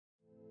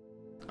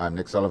I'm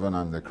Nick Sullivan.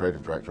 I'm the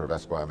creative director of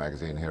Esquire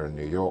magazine here in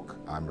New York.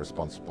 I'm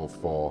responsible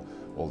for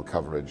all the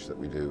coverage that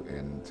we do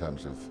in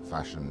terms of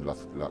fashion,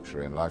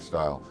 luxury and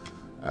lifestyle.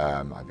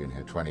 I've been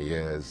here 20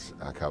 years.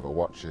 I cover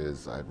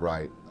watches, I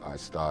write, I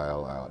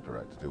style, I art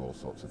direct, do all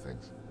sorts of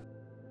things.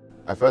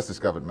 I first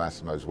discovered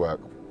Massimo's work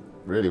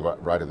really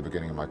right at the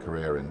beginning of my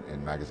career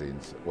in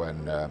magazines,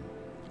 when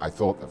I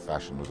thought that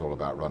fashion was all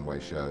about runway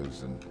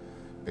shows and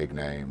big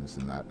names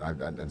and that.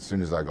 And as soon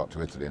as I got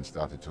to Italy and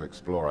started to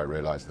explore, I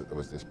realized that there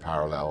was this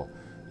parallel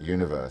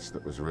universe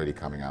that was really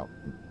coming out,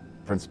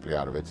 principally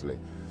out of Italy,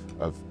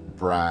 of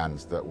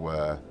brands that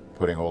were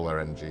putting all their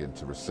energy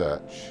into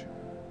research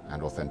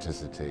and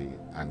authenticity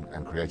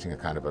and creating a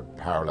kind of a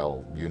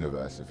parallel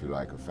universe, if you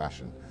like, of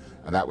fashion.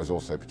 And that was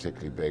also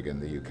particularly big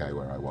in the UK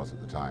where I was at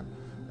the time.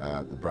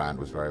 The brand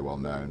was very well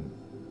known,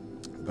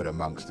 but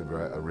amongst a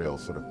real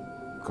sort of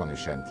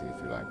conoscenti,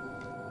 if you like.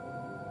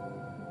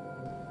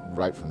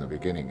 Right from the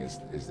beginning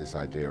is this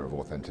idea of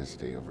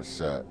authenticity, of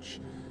research,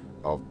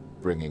 of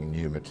bringing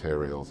new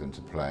materials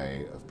into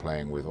play, of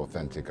playing with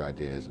authentic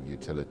ideas of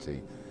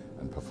utility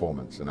and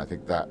performance. And I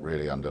think that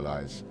really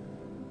underlies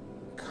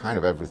kind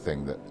of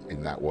everything that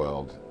in that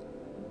world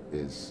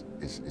is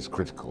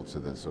critical to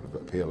the sort of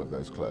appeal of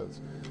those clothes.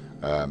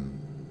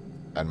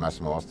 And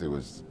Massimo Osti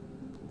was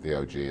the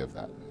OG of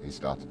that. He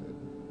started it.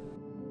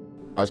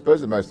 I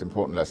suppose the most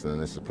important lesson,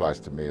 and this applies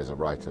to me as a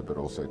writer, but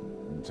also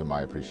to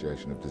my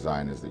appreciation of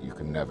design, is that you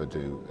can never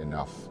do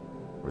enough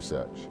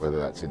research, whether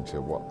that's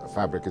into what a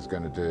fabric is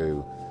going to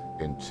do,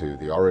 into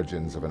the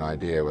origins of an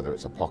idea, whether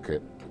it's a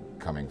pocket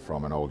coming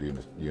from an old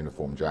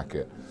uniform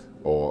jacket,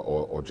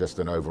 or just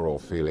an overall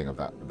feeling of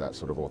that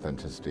sort of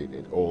authenticity.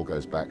 It all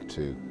goes back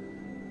to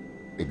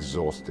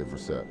exhaustive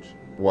research.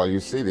 While you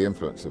see the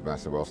influence of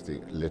Massimo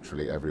Osti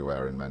literally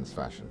everywhere in men's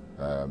fashion,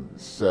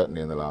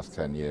 certainly in the last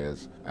 10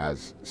 years,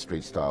 as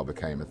street style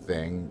became a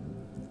thing,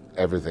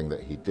 everything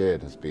that he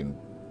did has been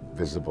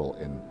visible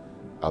in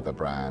other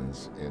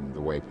brands, in the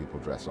way people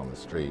dress on the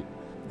street.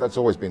 That's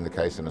always been the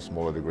case in a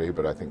smaller degree,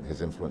 but I think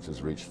his influence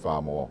has reached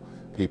far more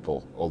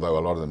people, although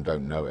a lot of them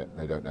don't know it.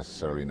 They don't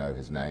necessarily know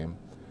his name.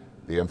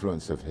 The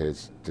influence of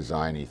his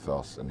design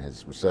ethos and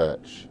his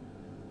research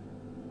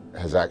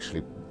has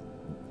actually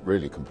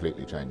really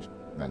completely changed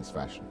men's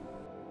fashion.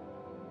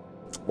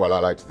 Well, I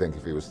like to think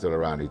if he was still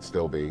around, he'd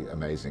still be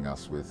amazing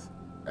us with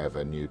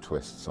ever new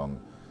twists on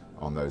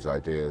those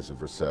ideas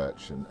of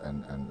research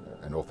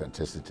and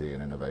authenticity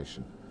and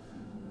innovation,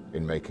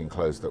 in making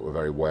clothes that were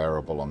very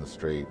wearable on the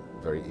street,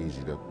 very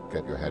easy to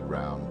get your head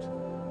round,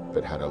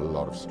 but had a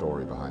lot of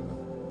story behind them.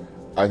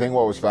 I think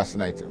what was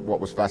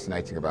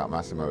fascinating about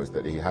Massimo is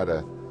that he had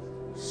a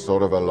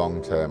sort of a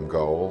long-term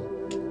goal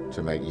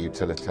to make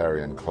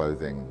utilitarian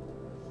clothing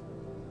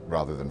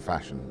rather than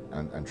fashion,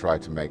 and try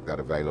to make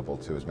that available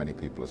to as many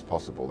people as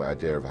possible. The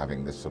idea of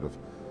having this sort of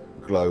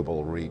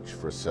global reach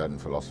for a certain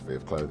philosophy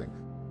of clothing.